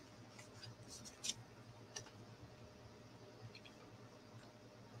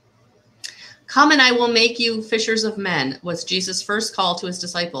 Come and I will make you fishers of men was Jesus' first call to his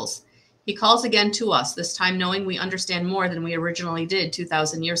disciples. He calls again to us, this time knowing we understand more than we originally did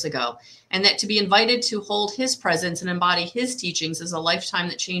 2,000 years ago, and that to be invited to hold his presence and embody his teachings is a lifetime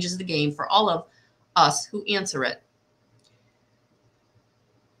that changes the game for all of us who answer it.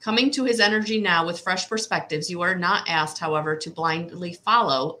 Coming to his energy now with fresh perspectives, you are not asked, however, to blindly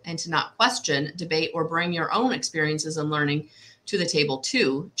follow and to not question, debate, or bring your own experiences and learning to the table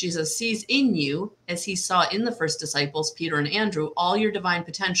too. Jesus sees in you, as he saw in the first disciples, Peter and Andrew, all your divine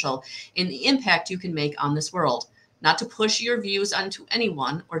potential and the impact you can make on this world. Not to push your views onto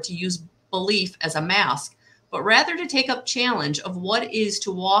anyone or to use belief as a mask, but rather to take up challenge of what is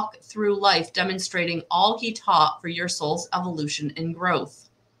to walk through life demonstrating all he taught for your soul's evolution and growth.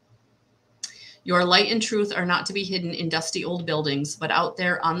 Your light and truth are not to be hidden in dusty old buildings, but out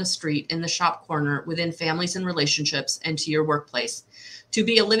there on the street, in the shop corner, within families and relationships, and to your workplace. To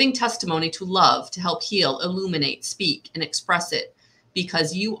be a living testimony to love, to help heal, illuminate, speak, and express it,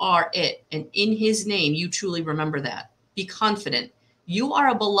 because you are it. And in his name, you truly remember that. Be confident. You are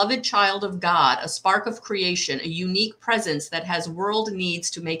a beloved child of God, a spark of creation, a unique presence that has world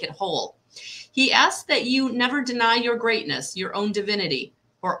needs to make it whole. He asks that you never deny your greatness, your own divinity,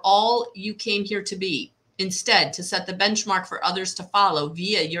 or all you came here to be. Instead, to set the benchmark for others to follow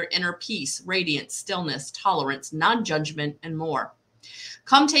via your inner peace, radiance, stillness, tolerance, non-judgment, and more.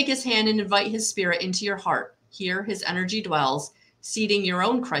 Come take his hand and invite his spirit into your heart. Here his energy dwells, seeding your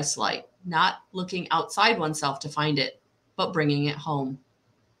own Christ light, not looking outside oneself to find it, but bringing it home.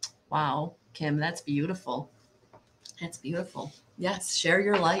 Wow, Kim, that's beautiful. That's beautiful. Yes, share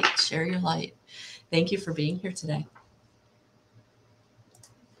your light. Share your light. Thank you for being here today.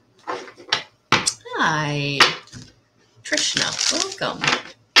 Hi, Trishna. Welcome.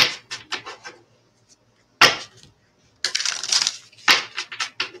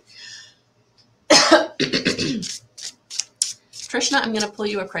 Trishna, I'm going to pull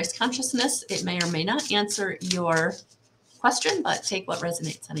you a Christ consciousness. It may or may not answer your question, but take what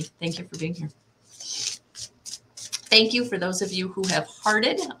resonates, honey. Thank you for being here. Thank you for those of you who have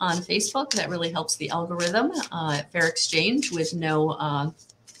hearted on Facebook. That really helps the algorithm. Fair exchange with no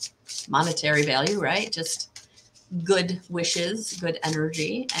monetary value, right? Just good wishes, good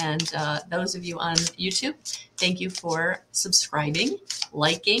energy. And those of you on YouTube, thank you for subscribing,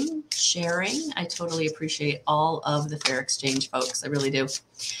 liking, sharing. I totally appreciate all of the fair exchange, folks. I really do.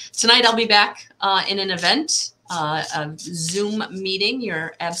 Tonight, I'll be back in an event, a Zoom meeting.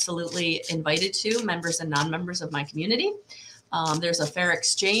 You're absolutely invited to, members and non-members of my community. There's a fair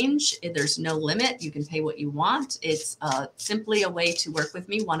exchange. There's no limit. You can pay what you want. It's simply a way to work with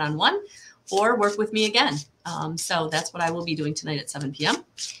me one-on-one or work with me again. So that's what I will be doing tonight at 7 p.m.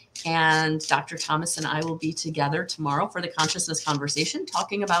 And Dr. Thomas and I will be together tomorrow for the consciousness conversation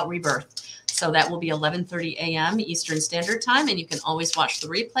talking about rebirth. So that will be 11:30 a.m. Eastern Standard Time. And you can always watch the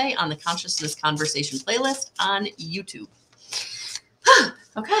replay on the Consciousness Conversation playlist on YouTube.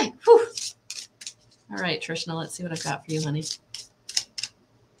 Okay. Whew. All right, Trishna, let's see what I've got for you, honey.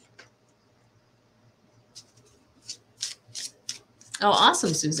 Oh,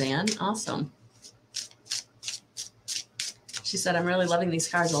 awesome, Suzanne. Awesome. She said, I'm really loving these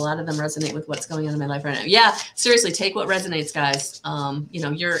cards. A lot of them resonate with what's going on in my life right now. Yeah, seriously, take what resonates, guys. You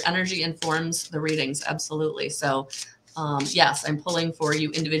know, your energy informs the readings. Absolutely. So, yes, I'm pulling for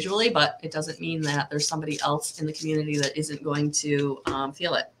you individually, but it doesn't mean that there's somebody else in the community that isn't going to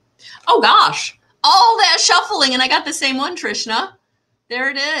feel it. Oh, gosh. All that shuffling. And I got the same one, Trishna. There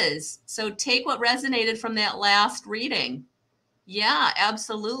it is. So take what resonated from that last reading. Yeah,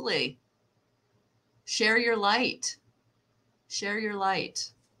 absolutely. Share your light. Share your light.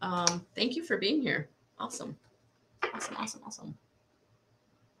 Thank you for being here. Awesome. Awesome, awesome, awesome.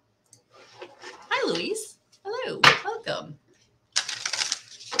 Hi, Louise. Hello. Welcome.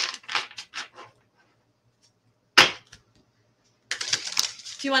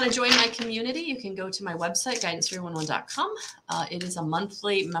 If you want to join my community, you can go to my website, guidance311.com. It is a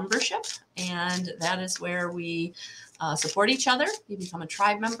monthly membership, and that is where we support each other. You become a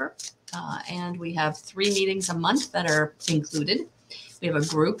tribe member, and we have 3 meetings a month that are included. We have a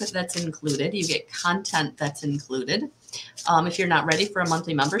group that's included. You get content that's included. If you're not ready for a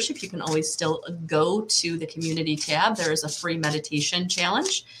monthly membership, you can always still go to the community tab. There is a free meditation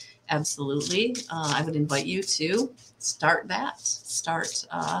challenge. Absolutely. I would invite you to start that.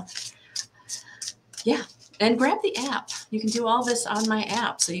 Yeah. And grab the app. You can do all this on my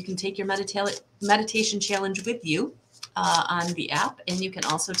app. So you can take your meditation challenge with you on the app. And you can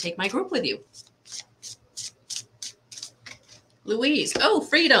also take my group with you. Louise. Oh,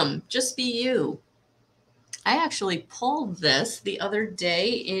 freedom. Just be you. I actually pulled this the other day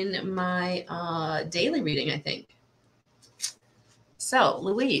in my daily reading, I think. So,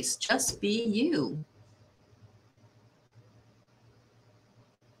 Louise, just be you.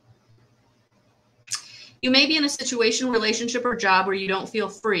 You may be in a situation, relationship, or job where you don't feel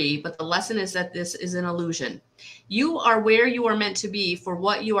free, but the lesson is that this is an illusion. You are where you are meant to be for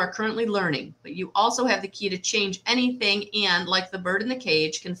what you are currently learning, but you also have the key to change anything and, like the bird in the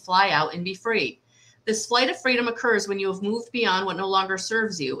cage, can fly out and be free. This flight of freedom occurs when you have moved beyond what no longer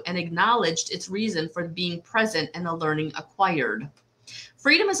serves you and acknowledged its reason for being present and the learning acquired.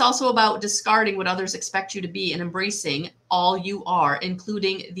 Freedom is also about discarding what others expect you to be and embracing all you are,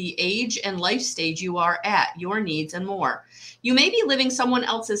 including the age and life stage you are at, your needs, and more. You may be living someone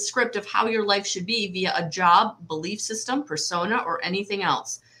else's script of how your life should be via a job, belief system, persona, or anything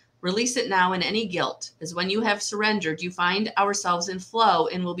else. Release it now in any guilt, as when you have surrendered, you find ourselves in flow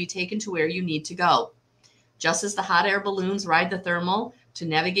and will be taken to where you need to go. Just as the hot air balloons ride the thermal to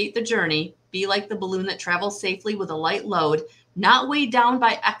navigate the journey, be like the balloon that travels safely with a light load, not weighed down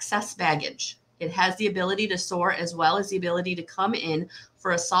by excess baggage. It has the ability to soar as well as the ability to come in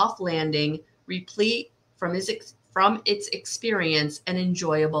for a soft landing, replete from its experience and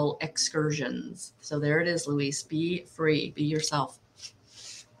enjoyable excursions. So there it is, Luis. Be free. Be yourself.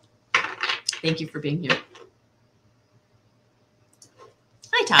 Thank you for being here.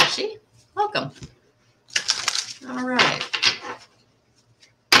 Hi, Tashi. Welcome. All right.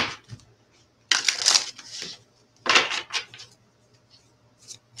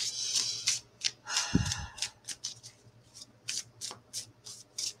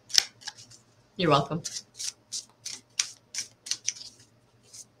 You're welcome.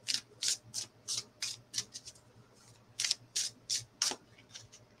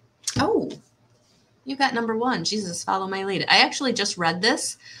 Oh, you got number one. Jesus, follow my lead. I actually just read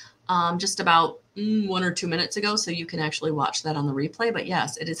this just about 1 or 2 minutes ago, so you can actually watch that on the replay. But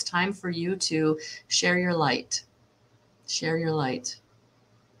yes, it is time for you to share your light. Share your light.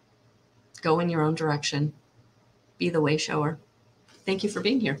 Go in your own direction. Be the way shower. Thank you for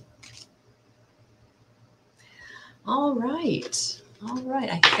being here. All right. All right.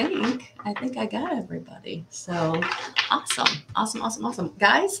 I think I got everybody. So awesome.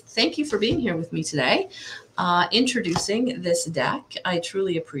 Guys, thank you for being here with me today. Introducing this deck. I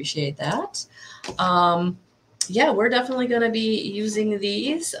truly appreciate that. Yeah, we're definitely going to be using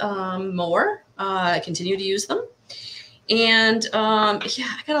these more. Continue to use them. And yeah,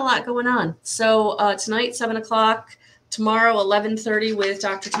 I got a lot going on. So tonight, 7 o'clock, tomorrow, 11:30 with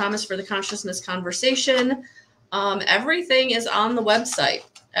Dr. Thomas for the Consciousness Conversation. Everything is on the website.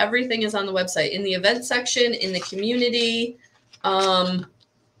 Everything is on the website, in the event section, in the community, on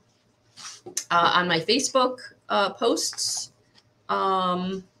my Facebook posts.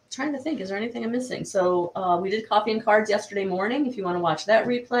 Trying to think, is there anything I'm missing? So we did Coffee and Cards yesterday morning, if you want to watch that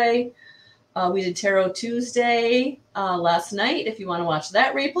replay. We did Tarot Tuesday last night, if you want to watch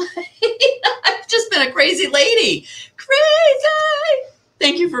that replay. I've just been a crazy lady. Crazy!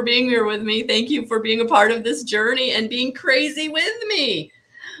 Thank you for being here with me. Thank you for being a part of this journey and being crazy with me.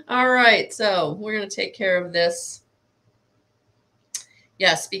 All right, so we're going to take care of this.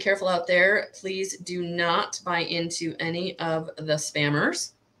 Yes, be careful out there. Please do not buy into any of the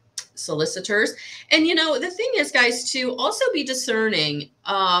spammers, solicitors. And you know, the thing is, guys, to also be discerning,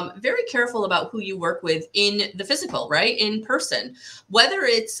 very careful about who you work with in the physical, right? In person, whether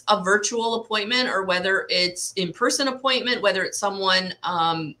it's a virtual appointment or whether it's in-person appointment, whether it's someone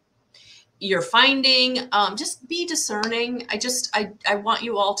you're finding, just be discerning. I want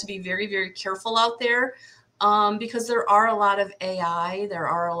you all to be very, very careful out there, because there are a lot of AI, there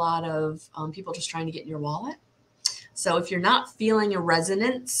are a lot of people just trying to get in your wallet. So if you're not feeling a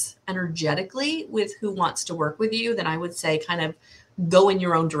resonance energetically with who wants to work with you, then I would say kind of go in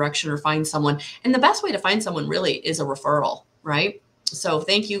your own direction or find someone. And the best way to find someone really is a referral, right? So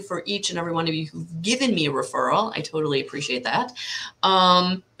thank you for each and every one of you who've given me a referral. I totally appreciate that.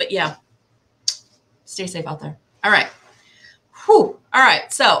 But yeah, stay safe out there. All right. Whew. All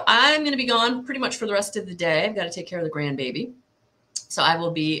right. So I'm going to be gone pretty much for the rest of the day. I've got to take care of the grandbaby. So I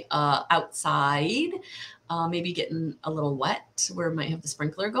will be outside. Maybe getting a little wet where we might have the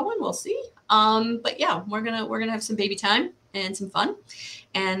sprinkler going. We'll see. But yeah, we're gonna have some baby time and some fun.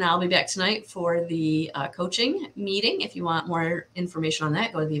 And I'll be back tonight for the coaching meeting. If you want more information on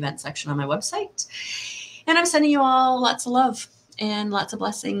that, go to the event section on my website. And I'm sending you all lots of love and lots of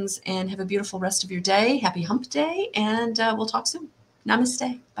blessings. And have a beautiful rest of your day. Happy Hump Day, and we'll talk soon.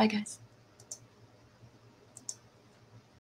 Namaste. Bye, guys.